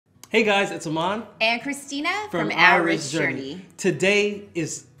Hey guys, it's Aman and Christina from Our Rich Journey. Today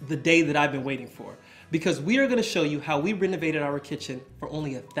is the day that I've been waiting for because we are going to show you how we renovated our kitchen for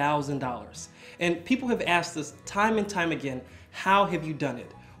only $1,000. And people have asked us time and time again, how have you done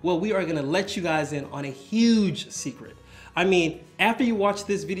it? Well, we are going to let you guys in on a huge secret. I mean, after you watch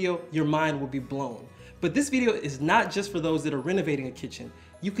this video, your mind will be blown. But this video is not just for those that are renovating a kitchen.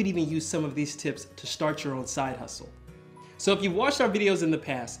 You could even use some of these tips to start your own side hustle. So if you've watched our videos in the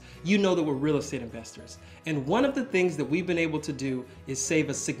past, you know that we're real estate investors. And one of the things that we've been able to do is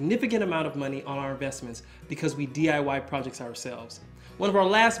save a significant amount of money on our investments because we DIY projects ourselves. One of our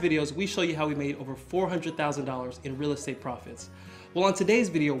last videos, we show you how we made over $400,000 in real estate profits. Well, on today's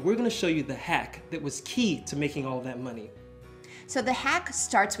video, we're gonna show you the hack that was key to making all that money. So the hack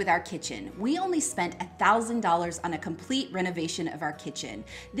starts with our kitchen. We only spent $1,000 on a complete renovation of our kitchen.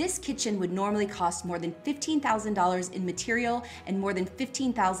 This kitchen would normally cost more than $15,000 in material and more than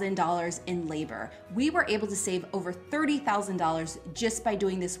 $15,000 in labor. We were able to save over $30,000 just by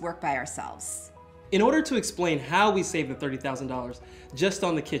doing this work by ourselves. In order to explain how we saved the $30,000 just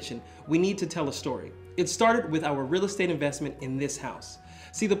on the kitchen, we need to tell a story. It started with our real estate investment in this house.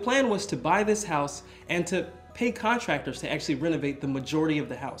 See, the plan was to buy this house and to pay contractors to actually renovate the majority of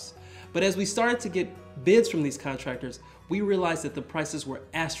the house. But as we started to get bids from these contractors, we realized that the prices were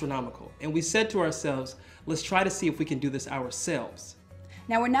astronomical. And we said to ourselves, let's try to see if we can do this ourselves.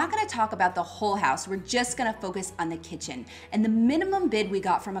 Now we're not going to talk about the whole house, we're just going to focus on the kitchen. And the minimum bid we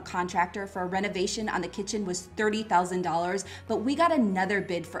got from a contractor for a renovation on the kitchen was $30,000, but we got another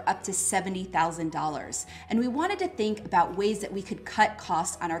bid for up to $70,000. And we wanted to think about ways that we could cut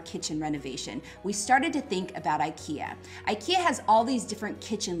costs on our kitchen renovation. We started to think about IKEA. IKEA has all these different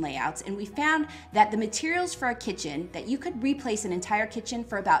kitchen layouts, and we found that the materials for a kitchen, that you could replace an entire kitchen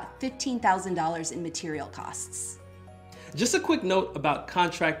for about $15,000 in material costs. Just a quick note about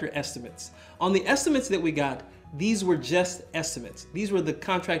contractor estimates. On the estimates that we got, these were just estimates. These were the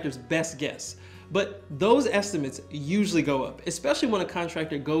contractor's best guess. But those estimates usually go up, especially when a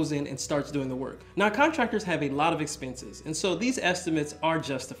contractor goes in and starts doing the work. Now, contractors have a lot of expenses, and so these estimates are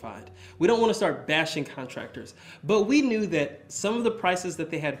justified. We don't want to start bashing contractors, but we knew that some of the prices that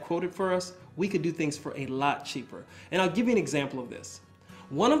they had quoted for us, we could do things for a lot cheaper. And I'll give you an example of this.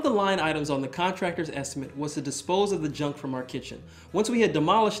 One of the line items on the contractor's estimate was to dispose of the junk from our kitchen. Once we had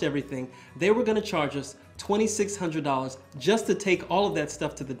demolished everything, they were going to charge us $2,600 just to take all of that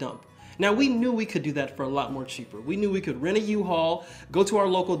stuff to the dump. Now, we knew we could do that for a lot more cheaper. We knew we could rent a U-Haul, go to our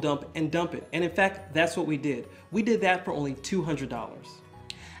local dump, and dump it. And in fact, that's what we did. We did that for only $200.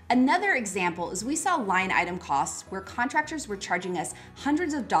 Another example is we saw line item costs where contractors were charging us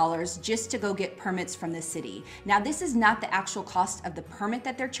hundreds of dollars just to go get permits from the city. Now, this is not the actual cost of the permit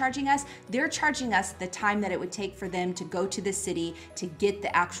that they're charging us. They're charging us the time that it would take for them to go to the city to get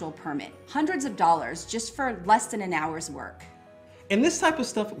the actual permit. Hundreds of dollars just for less than an hour's work. And this type of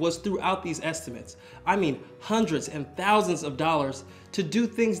stuff was throughout these estimates. I mean, hundreds and thousands of dollars to do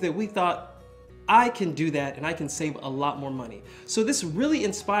things that we thought, I can do that and I can save a lot more money. So this really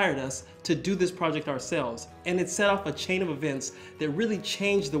inspired us to do this project ourselves, and it set off a chain of events that really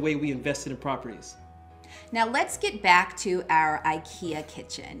changed the way we invested in properties. Now let's get back to our IKEA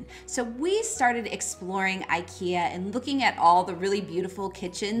kitchen. So we started exploring IKEA and looking at all the really beautiful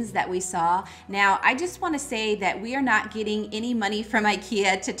kitchens that we saw. Now I just want to say that we are not getting any money from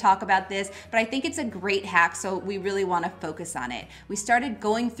IKEA to talk about this, but I think it's a great hack, so we really want to focus on it. We started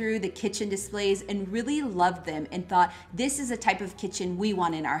going through the kitchen displays and really loved them and thought this is a type of kitchen we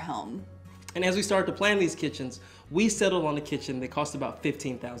want in our home. And as we started to plan these kitchens, we settled on a kitchen that cost about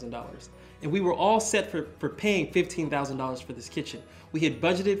 $15,000. And we were all set for paying $15,000 for this kitchen. We had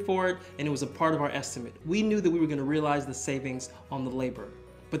budgeted for it, and it was a part of our estimate. We knew that we were going to realize the savings on the labor.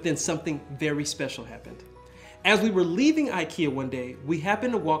 But then something very special happened. As we were leaving IKEA one day, we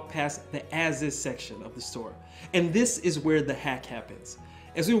happened to walk past the as-is section of the store. And this is where the hack happens.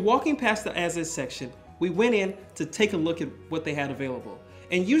 As we were walking past the as-is section, we went in to take a look at what they had available.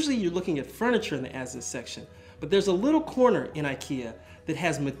 And usually you're looking at furniture in the as-is section, but there's a little corner in IKEA that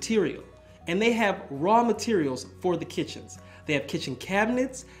has material. And they have raw materials for the kitchens. They have kitchen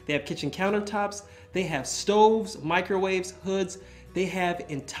cabinets, they have kitchen countertops, they have stoves, microwaves, hoods. They have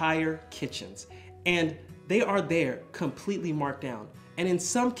entire kitchens. And they are there completely marked down. And in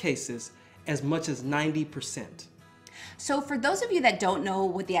some cases, as much as 90%. So for those of you that don't know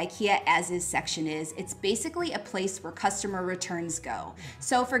what the IKEA as-is section is, it's basically a place where customer returns go.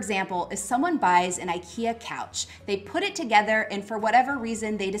 So for example, if someone buys an IKEA couch, they put it together and for whatever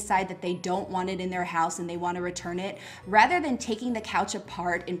reason they decide that they don't want it in their house and they want to return it, rather than taking the couch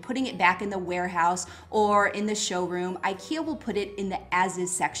apart and putting it back in the warehouse or in the showroom, IKEA will put it in the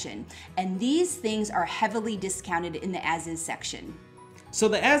as-is section. And these things are heavily discounted in the as-is section. So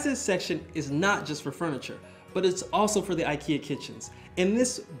the as-is section is not just for furniture, but it's also for the IKEA kitchens. And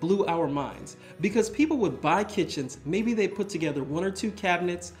this blew our minds because people would buy kitchens, maybe they put together 1 or 2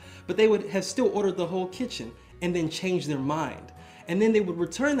 cabinets, but they would have still ordered the whole kitchen and then change their mind. And then they would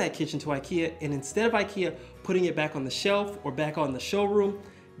return that kitchen to IKEA, and instead of IKEA putting it back on the shelf or back on the showroom,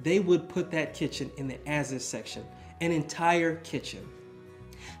 they would put that kitchen in the as-is section, an entire kitchen.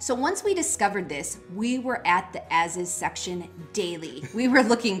 So once we discovered this, we were at the as-is section daily. We were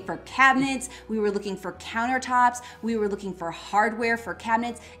looking for cabinets, we were looking for countertops, we were looking for hardware for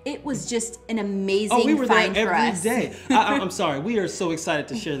cabinets. It was just an amazing find for us. We were there every day. I'm sorry, we are so excited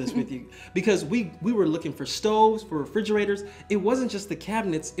to share this with you because we were looking for stoves, for refrigerators. It wasn't just the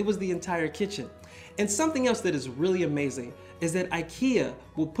cabinets, it was the entire kitchen. And something else that is really amazing is that IKEA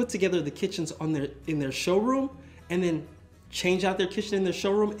will put together the kitchens in their showroom and then change out their kitchen in their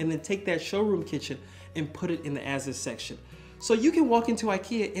showroom and then take that showroom kitchen and put it in the as-is section. So you can walk into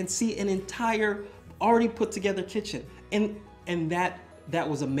IKEA and see an entire already put together kitchen, and that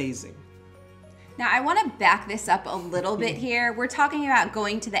was amazing. Now I want to back this up a little bit here. We're talking about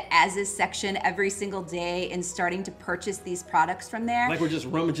going to the as-is section every single day and starting to purchase these products from there. Like we're just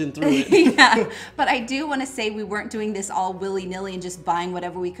rummaging through it. Yeah, but I do want to say we weren't doing this all willy-nilly and just buying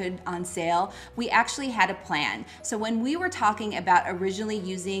whatever we could on sale. We actually had a plan. So when we were talking about originally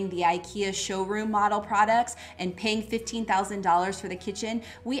using the IKEA showroom model products and paying $15,000 for the kitchen,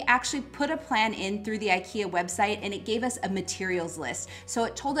 we actually put a plan in through the IKEA website and it gave us a materials list. So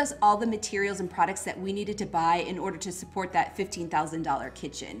it told us all the materials and products that we needed to buy in order to support that $15,000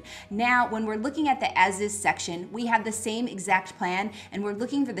 kitchen. Now, when we're looking at the as-is section, we have the same exact plan and we're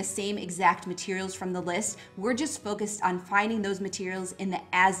looking for the same exact materials from the list. We're just focused on finding those materials in the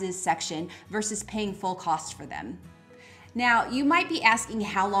as-is section versus paying full cost for them. Now, you might be asking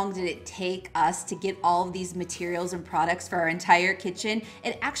how long did it take us to get all of these materials and products for our entire kitchen?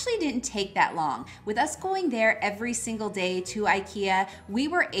 It actually didn't take that long. With us going there every single day to IKEA, we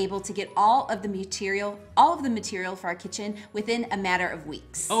were able to get all of the material for our kitchen within a matter of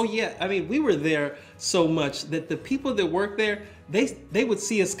weeks. Oh yeah, I mean, we were there so much that the people that work there, they would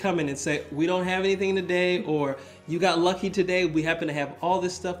see us coming and say, we don't have anything today, or you got lucky today, we happen to have all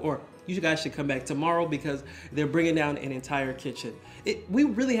this stuff, or you guys should come back tomorrow because they're bringing down an entire kitchen. We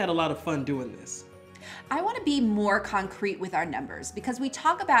really had a lot of fun doing this. I want to be more concrete with our numbers because we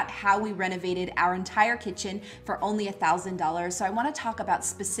talk about how we renovated our entire kitchen for only $1,000. So I want to talk about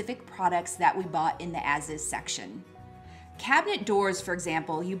specific products that we bought in the as-is section. Cabinet doors, for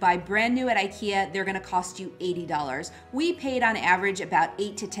example, you buy brand new at IKEA, they're gonna cost you $80. We paid on average about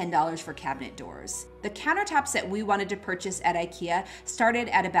 $8 to $10 for cabinet doors. The countertops that we wanted to purchase at IKEA started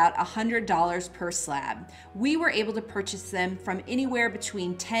at about $100 per slab. We were able to purchase them from anywhere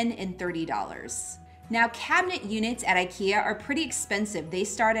between $10 and $30. Now, cabinet units at IKEA are pretty expensive. They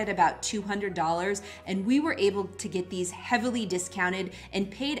start at about $200, and we were able to get these heavily discounted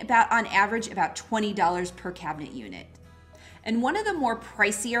and paid on average about $20 per cabinet unit. And one of the more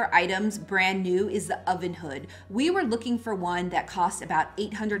pricier items, brand new, is the oven hood. We were looking for one that cost about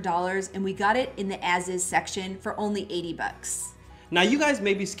 $800 and we got it in the as-is section for only 80 bucks. Now you guys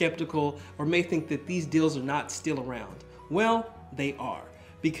may be skeptical or may think that these deals are not still around. Well, they are.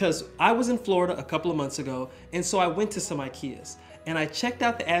 Because I was in Florida a couple of months ago, and so I went to some IKEAs. And I checked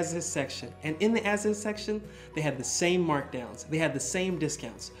out the as-is section, and in the as-is section, they had the same markdowns. They had the same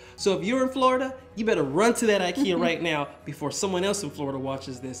discounts. So if you're in Florida, you better run to that IKEA right now before someone else in Florida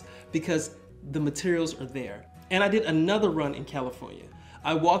watches this, because the materials are there. And I did another run in California.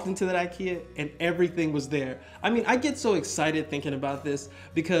 I walked into that IKEA and everything was there. I mean, I get so excited thinking about this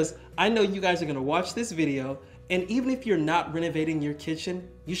because I know you guys are gonna watch this video, and even if you're not renovating your kitchen,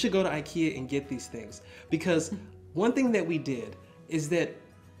 you should go to IKEA and get these things. Because one thing that we did is that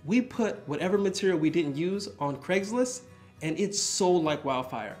we put whatever material we didn't use on Craigslist and it sold like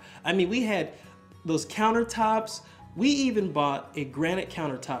wildfire. I mean, we had those countertops. We even bought a granite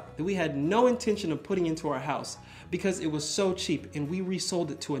countertop that we had no intention of putting into our house because it was so cheap, and we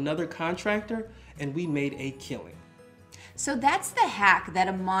resold it to another contractor and we made a killing. So that's the hack that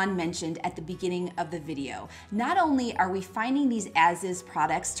Aman mentioned at the beginning of the video. Not only are we finding these as-is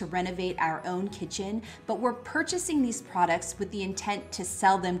products to renovate our own kitchen, but we're purchasing these products with the intent to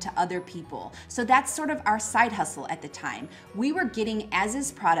sell them to other people. So that's sort of our side hustle at the time. We were getting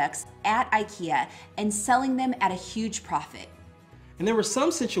as-is products at IKEA and selling them at a huge profit. And there were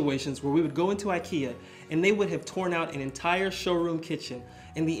some situations where we would go into IKEA and they would have torn out an entire showroom kitchen,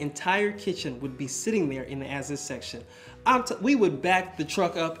 and the entire kitchen would be sitting there in the as-is section. We would back the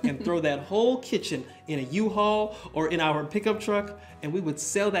truck up and throw that whole kitchen in a U-Haul or in our pickup truck, and we would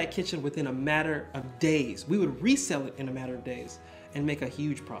sell that kitchen within a matter of days. We would resell it in a matter of days and make a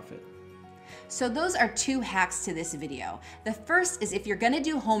huge profit. So those are two hacks to this video. The first is if you're gonna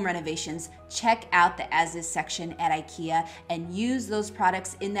do home renovations, check out the as-is section at IKEA and use those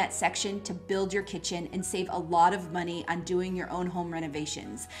products in that section to build your kitchen and save a lot of money on doing your own home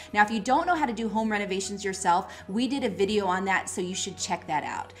renovations. Now, if you don't know how to do home renovations yourself, we did a video on that, so you should check that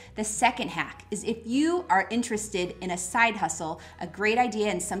out. The second hack is if you are interested in a side hustle, a great idea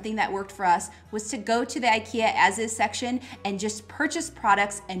and something that worked for us was to go to the IKEA as-is section and just purchase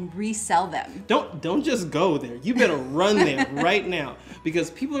products and resell them. Don't just go there. You better run there right now, because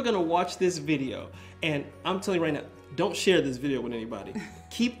people are gonna watch this video, and I'm telling you right now, don't share this video with anybody.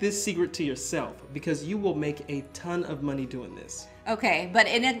 Keep this secret to yourself, because you will make a ton of money doing this. Okay, but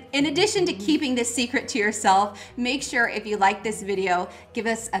in addition to keeping this secret to yourself, make sure if you like this video, give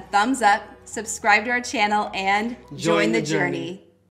us a thumbs up, subscribe to our channel, and join the journey.